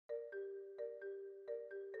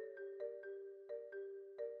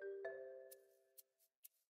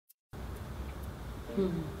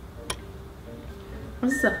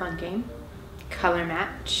This is a fun game. Color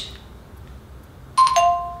match.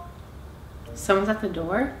 Someone's at the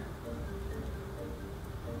door.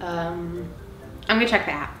 I'm gonna check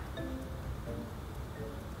the app.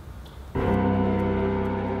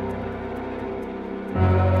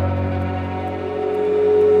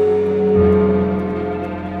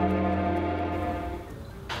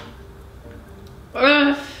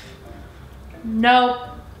 Ugh. Nope.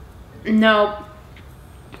 Nope.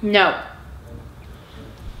 Nope.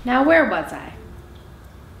 Now where was I?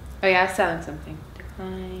 Oh yeah, I was selling something.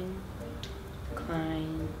 Decline.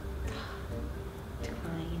 Decline.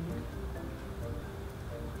 Decline.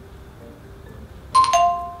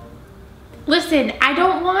 Listen, I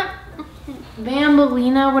don't want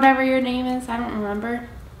Banbaleena, whatever your name is. I don't remember.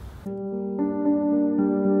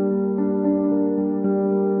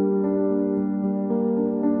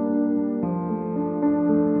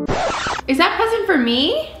 Is that present for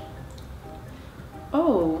me?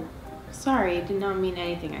 Oh, sorry. I did not mean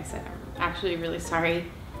anything I said. I'm actually really sorry.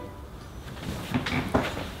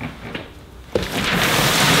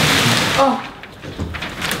 Oh,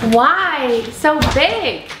 why so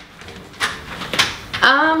big?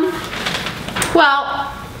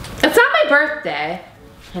 Well, it's not my birthday.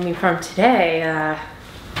 I mean, from today,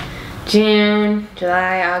 June,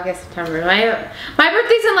 July, August, September. My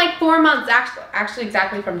birthday's in like 4 months, actually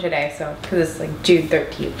exactly from today, so, because it's like June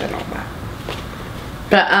 13th and all that.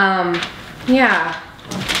 But, yeah.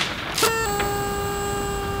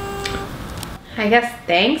 I guess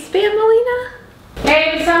thanks, Banbaleena?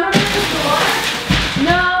 Hey, did someone open the door?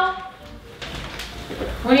 No.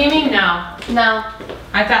 What do you mean, no? No.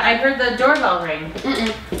 I heard the doorbell ring.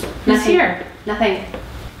 Who's here? Nothing.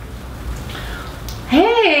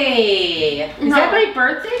 Hey! Is that my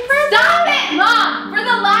birthday present? Stop it, Mom! For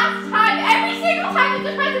the last time, every single time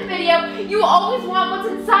it's a present video, you always want what's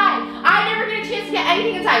inside. I never get a chance to get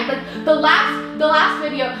anything inside. Like the last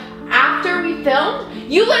video after we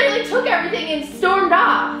filmed, you literally took everything and stormed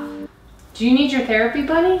off. Do you need your therapy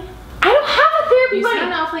buddy? I don't have a therapy buddy. You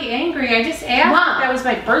sound awfully angry. I just asked Mom. If that was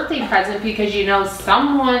my birthday present because you know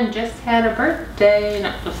someone just had a birthday,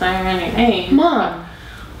 not to say any name. Mom.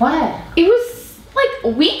 What? It was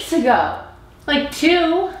like weeks ago. Like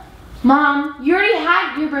 2. Mom, you already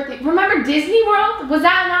had your birthday. Remember Disney World? Was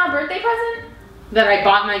that not a birthday present? That I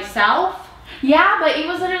bought myself? Yeah, but it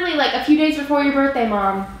was literally like a few days before your birthday,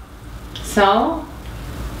 Mom. So?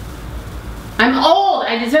 I'm old.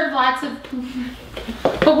 I deserve lots of...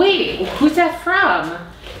 But wait, who's that from?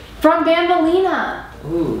 From Banbaleena.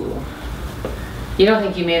 Ooh. You don't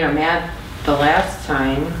think you made her mad the last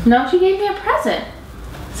time? No, she gave me a present.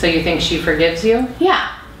 So you think she forgives you?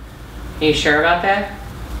 Yeah. Are you sure about that?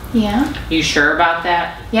 Yeah. You sure about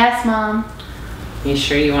that? Yes, Mom. You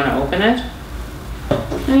sure you want to open it?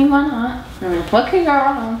 I mean, why not? What could go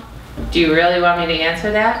wrong? Do you really want me to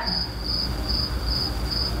answer that?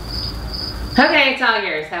 Okay, it's all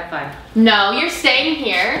yours. Have fun. No, you're staying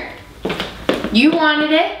here. You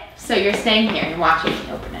wanted it, so you're staying here and watching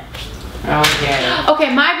me open it. Okay.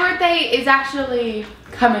 Okay, my birthday is actually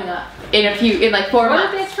coming up in like 4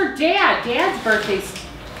 months. What if it's for Dad? Dad's birthday's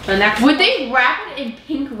the next. Would they wrap it in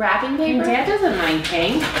pink wrapping paper? Dad doesn't mind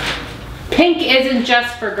pink. Pink isn't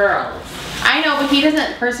just for girls. I know, but he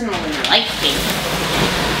doesn't personally like pink.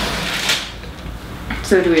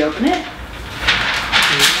 So do we open it?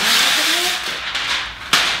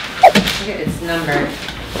 Look at its number.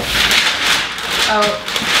 Oh,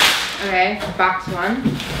 okay. Box 1.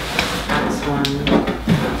 Box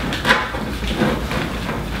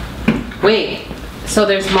 1. Wait, so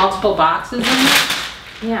there's multiple boxes in there?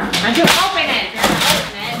 Yeah. Why don't you open it?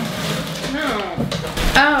 No.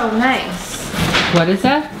 Oh, nice. What is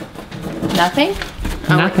that? Nothing?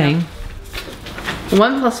 Oh, nothing. Wait, no.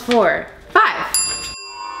 1 plus 4. 5.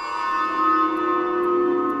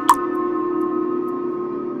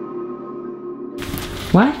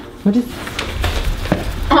 What? What is...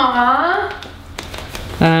 Aww.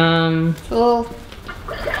 It's a little...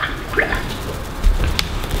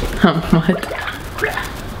 what?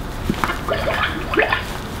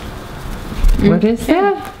 What is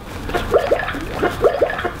that?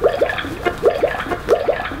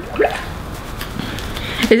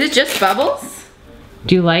 Is it just bubbles?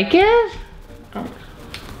 Do you like it? Oh.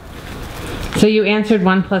 So you answered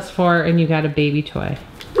 1 plus 4 and you got a baby toy.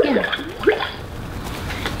 Yeah.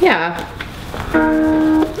 Yeah.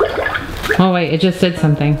 Oh wait, it just did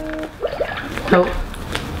something. Oh.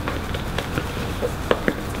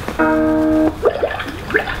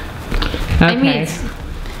 Okay. I mean,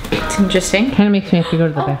 it's interesting. Kind of makes me have to go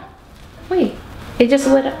to the back. Wait, it just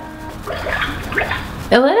lit up.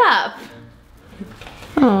 It lit up.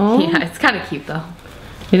 Oh. Yeah, it's kind of cute though.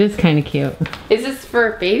 It is kind of cute. Is this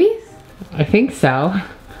for babies? I think so.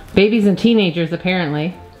 Babies and teenagers,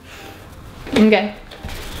 apparently. Okay.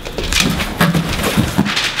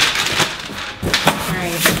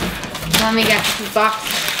 Alright. Let me get this box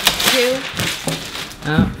 2.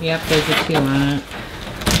 Oh, yep, there's a 2 on it.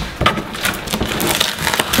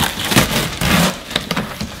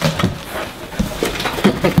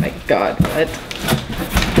 Oh my god, what?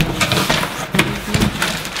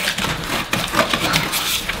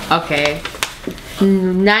 Okay.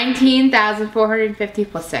 19,450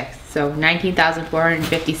 plus 6. So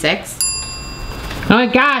 19,456. Oh my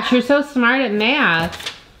gosh, you're so smart at math.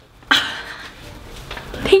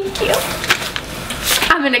 Thank you.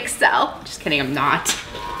 I'm in Excel. Just kidding, I'm not.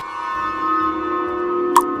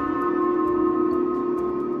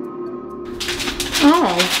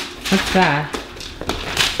 Oh. What's that?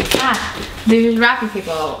 Ah, there's wrapping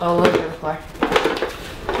paper all over the floor.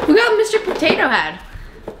 We got Mr. Potato Head.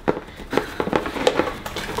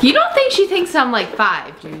 You don't think she thinks I'm like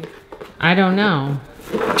 5, do you? I don't know.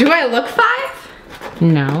 Do I look 5?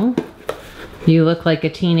 No. You look like a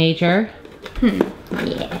teenager.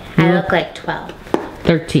 Yeah, I look like 12.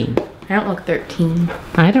 13. I don't look 13.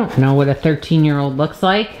 I don't know what a 13-year-old looks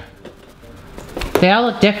like. They all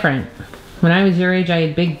look different. When I was your age, I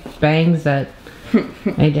had big bangs that I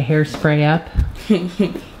had to hairspray up. Do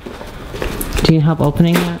you need help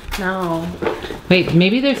opening that? No. Wait,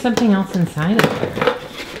 maybe there's something else inside of there.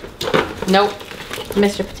 Nope.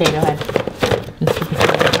 Mr. Potato Head. Mr.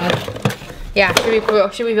 Potato Head. Yeah,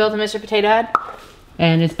 should we build a Mr. Potato Head?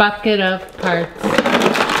 And his bucket of parts.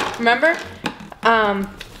 Remember?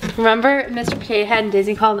 Remember Mr. Potato Head and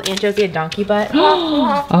Disney called Aunt Josie a donkey butt?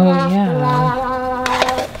 Oh, yeah.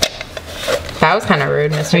 That was kind of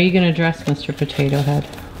rude, How are you going to dress Mr. Potato Head?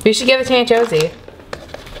 We should give it to Aunt Josie.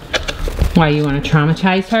 Why, you want to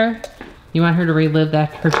traumatize her? You want her to relive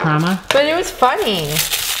her trauma? But it was funny.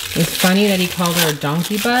 It's funny that he called her a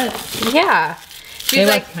donkey butt? Yeah. It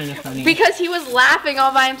was kind of funny. Because he was laughing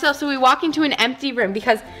all by himself. So we walk into an empty room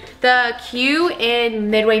because the queue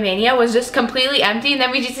in Midway Mania was just completely empty. And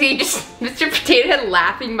then we just see Mr. Potato Head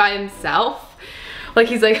laughing by himself. Like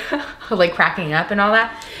he's like, like cracking up and all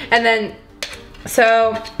that. And then,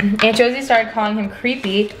 so Aunt Josie started calling him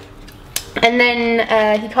creepy. And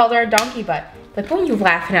then he called her a donkey butt. Like, what are you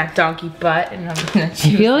laughing at, donkey butt? And I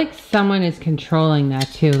feel like someone is controlling that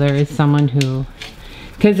too. There is someone who,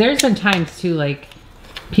 because there's been times too, like,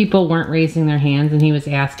 people weren't raising their hands and he was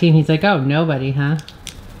asking. He's like, oh, nobody, huh?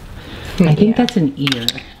 I think that's an ear.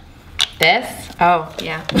 This? Oh,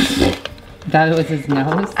 yeah. That was his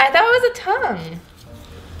nose? I thought it was a tongue.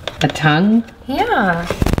 A tongue? Yeah.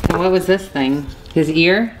 And what was this thing? His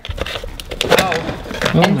ear? Oh.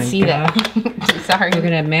 Oh And my see gosh. that. Sorry. We're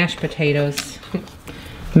gonna have mashed potatoes.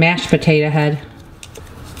 Mashed potato head.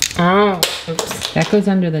 Oh. Oops. That goes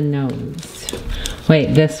under the nose.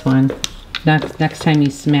 Wait, this one. Next time you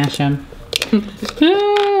smash them.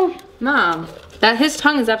 No. Mom, his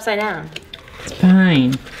tongue is upside down. It's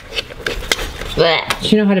fine. Blech. Do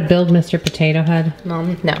you know how to build Mr. Potato Head?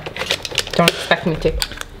 Mom, no. Don't expect me to.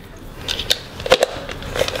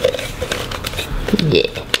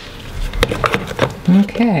 Yeah.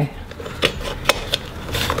 Okay.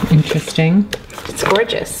 Interesting. It's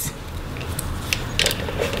gorgeous.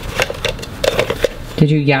 Did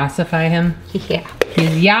you yassify him? Yeah.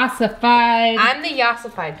 He's yassified. I'm the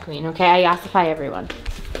yassified queen, okay? I yassify everyone.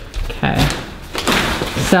 Okay.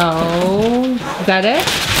 So, is that it?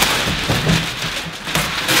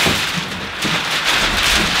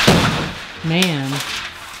 Man.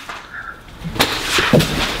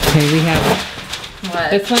 Okay, we have, What?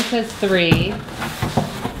 this one says 3,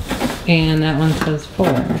 and that one says 4.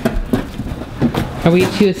 Are we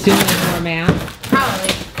to assume there's more math? Probably.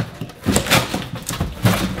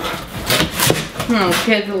 Oh,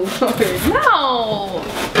 good lord. No!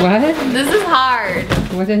 What? This is hard.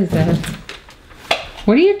 What is this?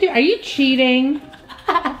 What are you doing? Are you cheating?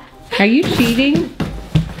 Are you cheating?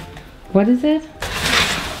 What is it?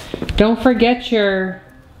 Don't forget your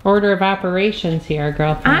order of operations here,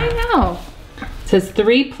 girlfriend. I know. It says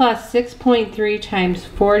 3 plus 6.3 times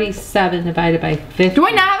 47 divided by 50. Do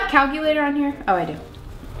I not have a calculator on here? Oh, I do.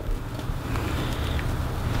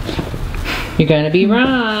 You're gonna be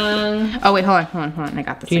wrong. Oh, wait, hold on. I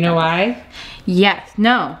got this. Do you know why? Yes.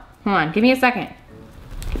 No. Hold on. Give me a second.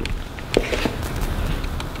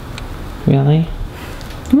 Really?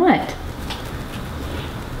 What?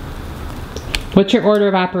 What's your order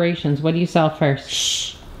of operations? What do you sell first?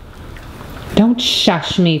 Shh. Don't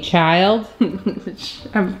shush me, child.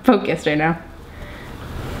 I'm focused right now.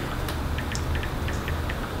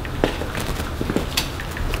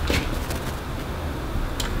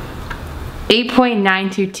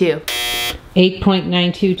 8.922.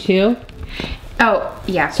 8.922? Oh,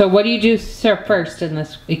 yeah. So what do you do first in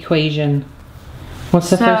this equation? What's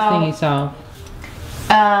the first thing you solve?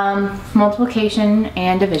 Multiplication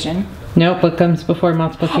and division. Nope, what comes before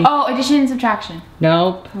multiplication? Oh, addition and subtraction.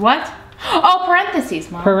 Nope. What? Oh,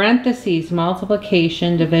 parentheses, Mom. Parentheses,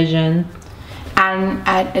 multiplication, division. And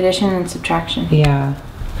add addition and subtraction. Yeah.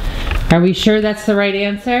 Are we sure that's the right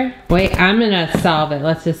answer? Wait, I'm gonna solve it.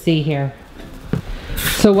 Let's just see here.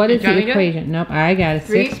 So what is the equation? Nope, I got it.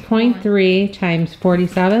 6.3 times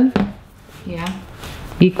 47. Yeah.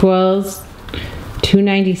 Equals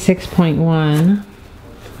 296.1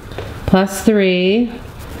 plus 3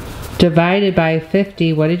 divided by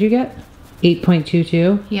 50. What did you get?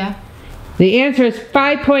 8.22? Yeah. The answer is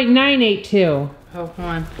 5.982. Oh, hold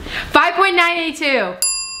on. 5.982.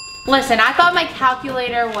 Listen, I thought my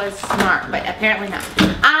calculator was smart, but apparently not.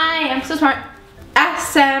 I am so smart.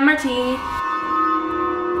 SMRT.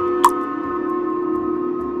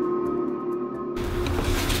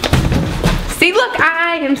 See, look,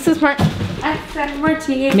 I am so smart.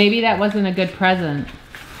 SMRT. Maybe that wasn't a good present.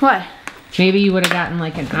 What? Maybe you would have gotten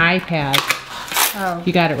like an iPad. Oh.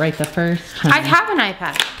 You got it right the first time. I have an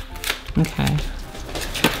iPad. Okay.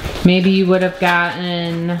 Maybe you would have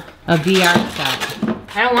gotten a VR set.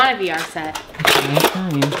 I don't want a VR set. Okay,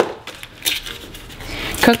 fine.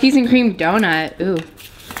 Cookies and cream donut. Ooh.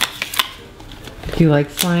 Do you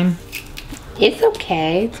like slime? It's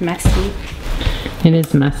okay. It's messy. It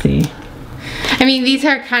is messy. I mean, these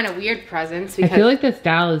are kind of weird presents because... I feel like this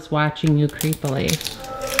doll is watching you creepily.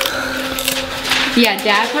 Yeah,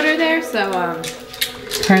 Dad put her there, so,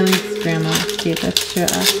 Carly's grandma gave this to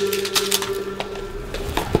us.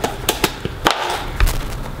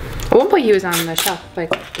 At one point he was on the shelf,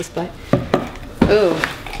 like, display. Ooh.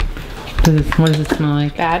 What does it smell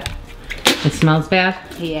like? Bad. It smells bad?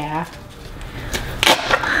 Yeah.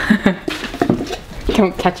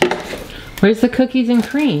 Don't touch it. Where's the cookies and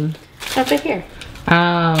cream? Over here.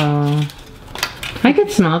 Oh. I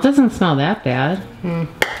could smell. It doesn't smell that bad. Hmm.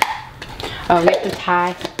 Oh, we have to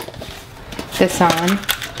tie this on.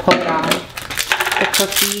 Pull it on. The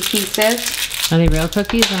cookie pieces. Are they real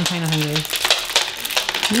cookies? I'm kind of hungry.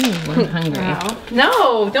 Ooh, I'm hungry. Wow.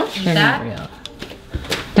 No, don't eat They're that. not real.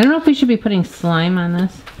 I don't know if we should be putting slime on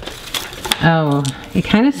this. Oh, it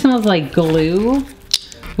kind of smells like glue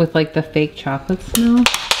with like the fake chocolate smell.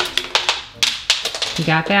 You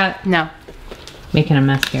got that? No. Making a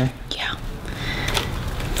mess here. Yeah.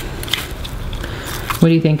 What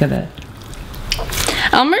do you think of it?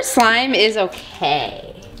 Elmer's slime is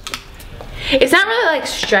okay. It's not really like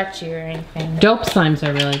stretchy or anything. Dope slimes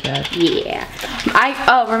are really good. Yeah.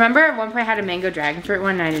 Remember at one point I had a mango dragon fruit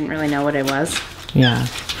one and I didn't really know what it was? Yeah.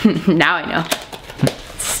 Now I know.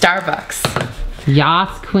 Starbucks.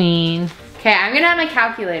 Yas queen. Okay, I'm gonna have my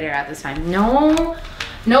calculator out this time. No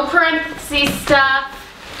parentheses stuff.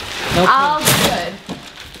 All good.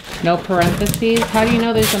 No parentheses? How do you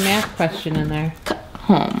know there's a math question in there?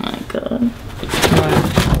 Oh my god.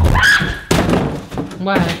 What?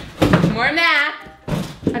 What? More math.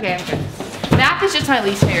 Okay, I'm good. Math is just my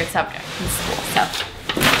least favorite subject in school, so.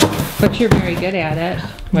 But you're very good at it.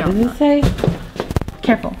 What does it say?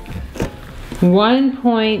 Careful.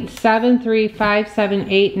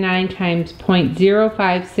 1.735789 times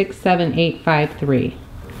 0.0567853.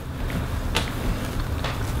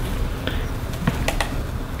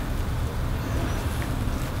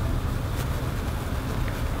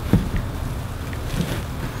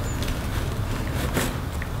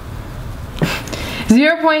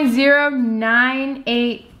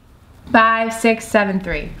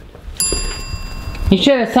 .0.098567.3. You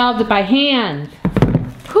should have solved it by hand.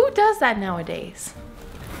 Who does that nowadays?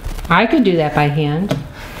 I could do that by hand.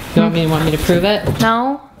 You want me to prove it?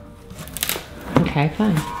 No. Okay,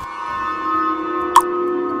 fine.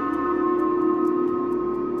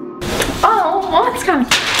 Oh, well, that's kind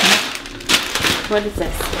of... What is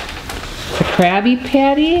this? A Krabby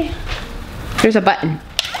Patty? There's a button.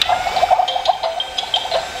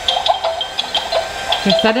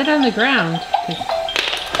 Just set it on the ground.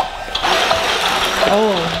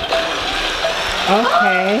 Oh.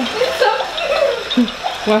 Okay. It's so cute.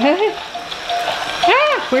 What?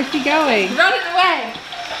 Ah, where's he going? Running away.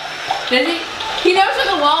 Does he? He knows where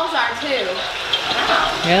the walls are too. Wow.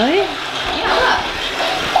 Really? Yeah, look.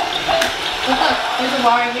 Look, there's a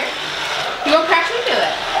wall right here. You won't crash into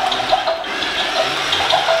it.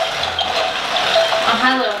 Oh,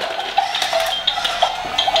 hello.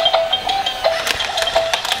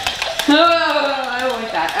 Oh, I don't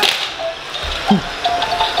like that. Oh.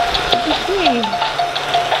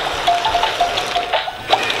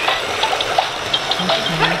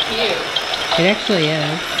 Cute. It actually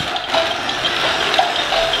is.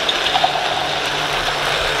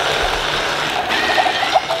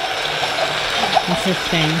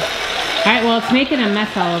 Interesting. Alright, well, it's making a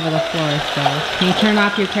mess all over the floor, so can you turn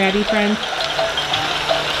off your crabby friend?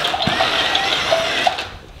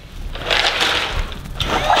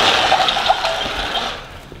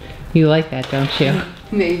 You like that, don't you?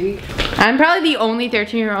 Maybe. I'm probably the only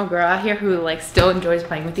 13-year-old girl out here who like still enjoys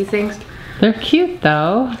playing with these things. They're cute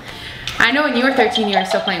though. I know when you were 13 you were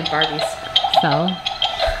still playing with Barbies. So.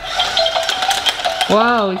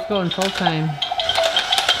 Whoa, he's going full time.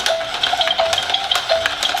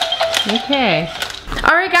 Okay.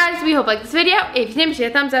 Alright guys, we hope you liked this video. If you did, make sure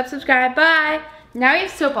to thumbs up, subscribe, bye. Now we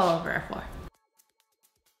have soap all over our floor.